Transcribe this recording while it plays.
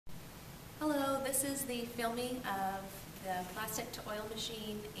this is the filming of the plastic to oil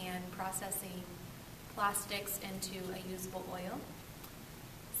machine and processing plastics into a usable oil.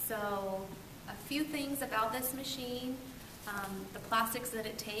 So a few things about this machine. The plastics that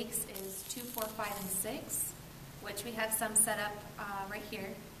it takes is 2, 4, 5, and 6, which we have some set up right here.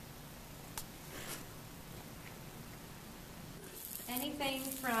 Anything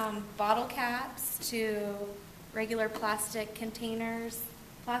from bottle caps to regular plastic containers,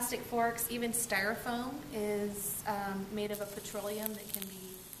 plastic forks, even styrofoam is made of a petroleum that can be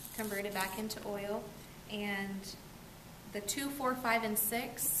converted back into oil. And the 2, 4, 5, and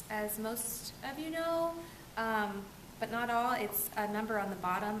 6, as most of you know, but not all, it's a number on the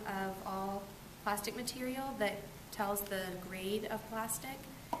bottom of all plastic material that tells the grade of plastic.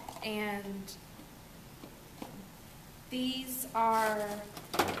 And these are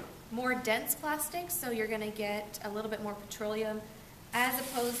more dense plastics, so you're going to get a little bit more petroleum as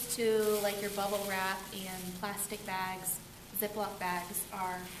opposed to like your bubble wrap and plastic bags. Ziploc bags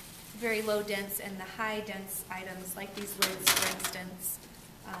are very low dense, and the high dense items like these lids, for instance,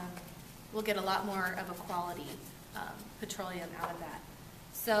 will get a lot more of a quality petroleum out of that.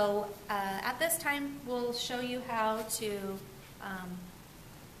 So at this time we'll show you how to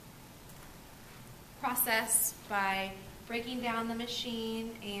process by breaking down the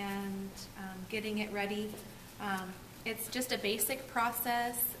machine and getting it ready. It's just a basic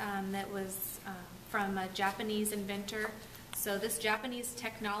process that was from a Japanese inventor. So this Japanese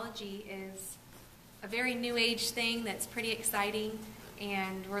technology is a very new age thing that's pretty exciting,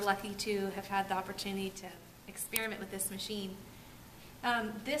 and we're lucky to have had the opportunity to experiment with this machine.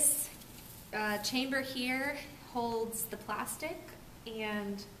 This chamber here holds the plastic,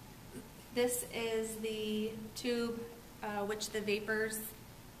 and this is the tube which the vapors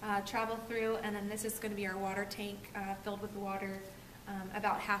travel through, and then this is going to be our water tank filled with water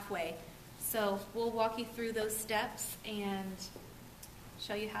about halfway. So we'll walk you through those steps and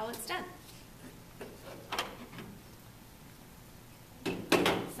show you how it's done.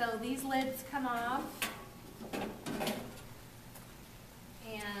 So these lids come off,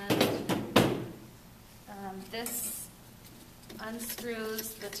 and this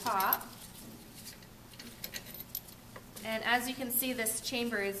unscrews the top. And as you can see, this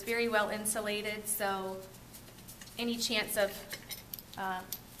chamber is very well insulated, so any chance of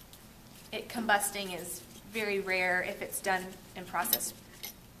it combusting is very rare if it's done and processed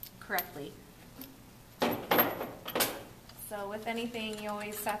correctly. So with anything, you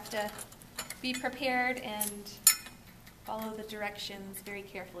always have to be prepared and follow the directions very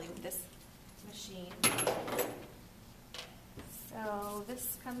carefully with this machine. So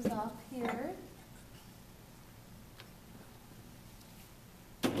this comes off here.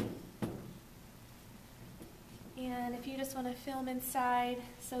 And if you just want to film inside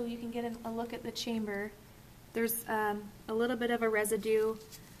so you can get a look at the chamber, there's a little bit of a residue,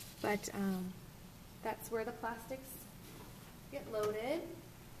 but that's where the plastics get loaded.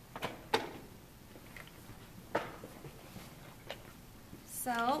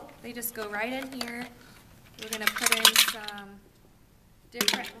 So they just go right in here. We're going to put in some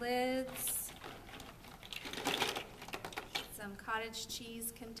different lids, some cottage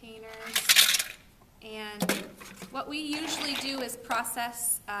cheese containers. And what we usually do is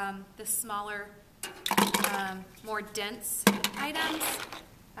process the smaller, more dense items.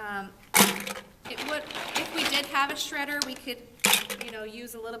 If we did have a shredder, we could,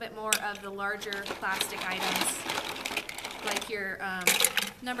 use a little bit more of the larger plastic items, like your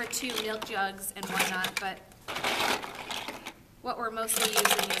number 2 milk jugs and whatnot. But what we're mostly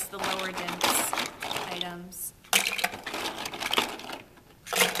using is the lower dense items.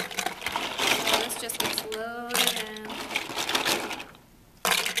 Just gets loaded in.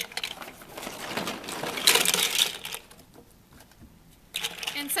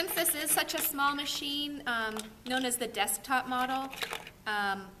 And since this is such a small machine, known as the desktop model,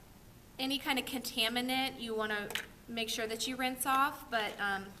 any kind of contaminant you want to make sure that you rinse off, but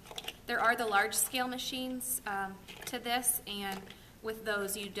there are the large scale machines to this, and with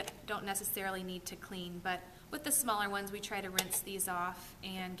those you don't necessarily need to clean, but with the smaller ones we try to rinse these off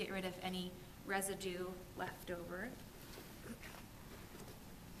and get rid of any residue left over.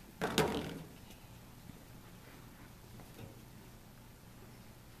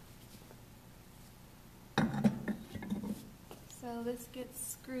 So this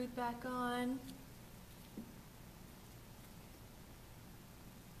gets screwed back on.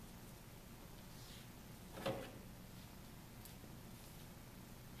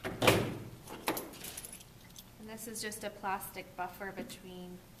 And this is just a plastic buffer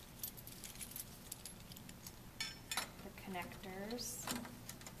between connectors.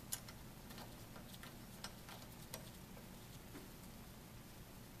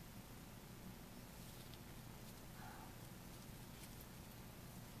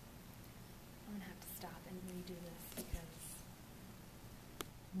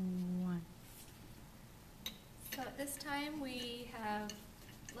 this time we have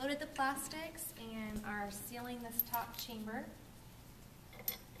loaded the plastics and are sealing this top chamber.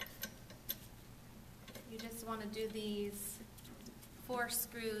 You just want to do these 4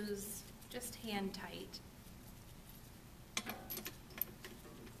 screws just hand tight.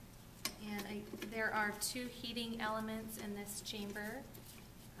 And there are 2 heating elements in this chamber,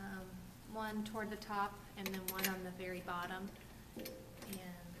 one toward the top and then one on the very bottom. And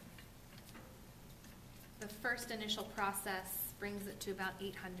the first initial process brings it to about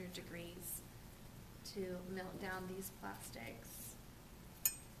 800 degrees to melt down these plastics.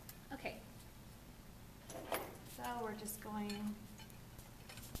 Okay, so we're just going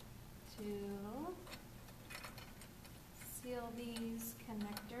to seal these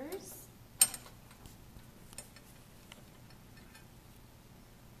connectors.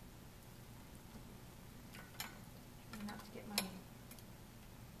 Try not to get my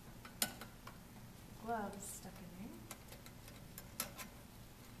gloves stuck in there.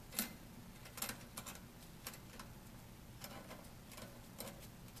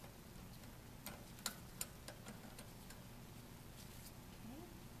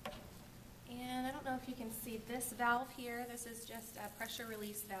 And I don't know if you can see this valve here. This is just a pressure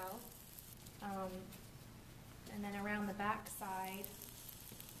release valve. And then around the back side,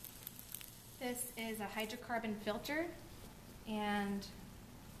 this is a hydrocarbon filter, and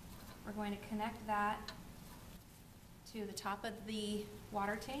we're going to connect that to the top of the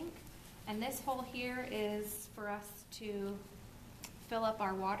water tank. And this hole here is for us to fill up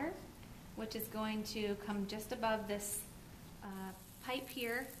our water, which is going to come just above this pipe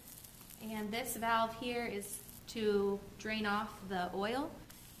here. And this valve here is to drain off the oil,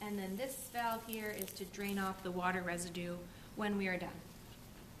 and then this valve here is to drain off the water residue when we are done.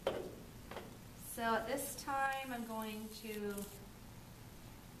 So at this time I'm going to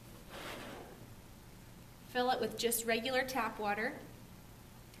fill it with just regular tap water.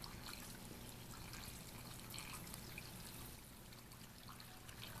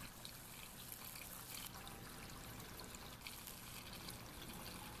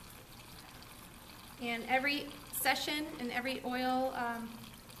 And every session and every oil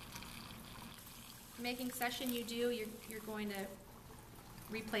making session you do, you're going to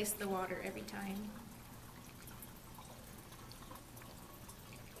replace the water every time.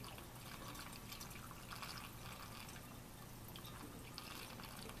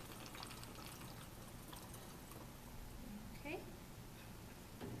 Okay.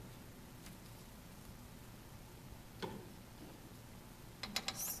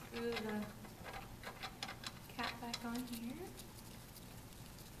 Screw the cap back on here.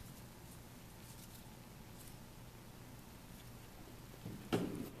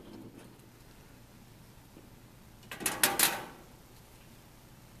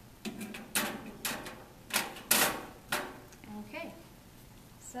 Okay,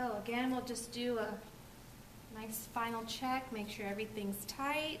 so again, we'll just do a nice final check, make sure everything's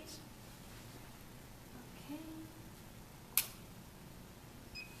tight. Okay.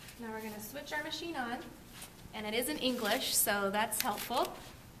 Now we're going to switch our machine on, and it is in English, so that's helpful.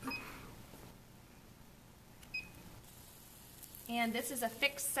 And this is a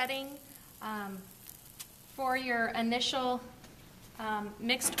fixed setting for your initial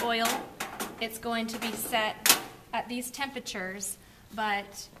mixed oil. It's going to be set at these temperatures,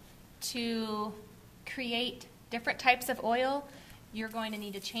 but to create different types of oil, you're going to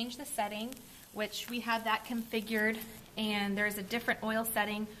need to change the setting, which we have that configured, and there's a different oil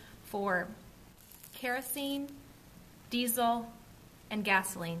setting for kerosene, diesel, and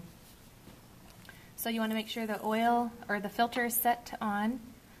gasoline. So you want to make sure the oil or the filter is set to on.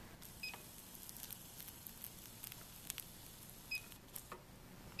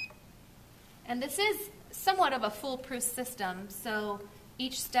 And this is somewhat of a foolproof system, so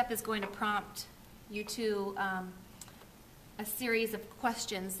each step is going to prompt you to a series of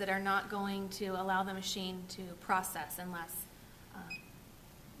questions that are not going to allow the machine to process unless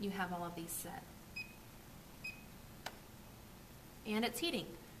you have all of these set. And it's heating.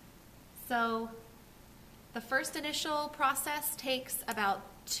 So the first initial process takes about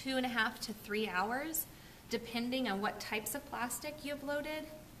 2.5 to 3 hours, depending on what types of plastic you've loaded.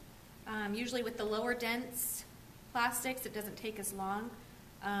 Usually with the lower dense plastics, it doesn't take as long.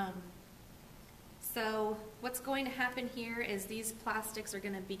 So what's going to happen here is these plastics are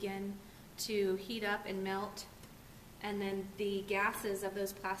going to begin to heat up and melt, and then the gases of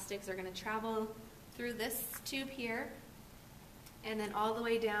those plastics are going to travel through this tube here and then all the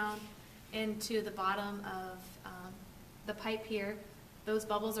way down into the bottom of the pipe here. Those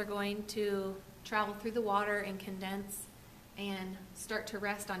bubbles are going to travel through the water and condense and start to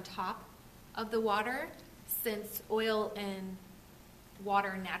rest on top of the water, since oil and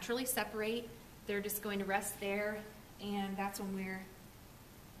water naturally separate, they're just going to rest there, and that's when we're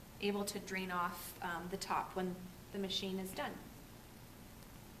able to drain off the top when the machine is done.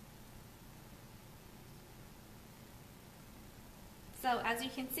 So as you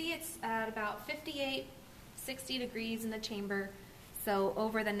can see, it's at about 58, 60 degrees in the chamber. So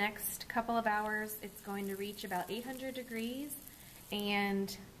over the next couple of hours, it's going to reach about 800 degrees,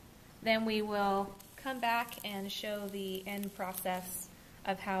 and then we will come back and show the end process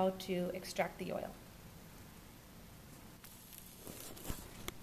of how to extract the oil.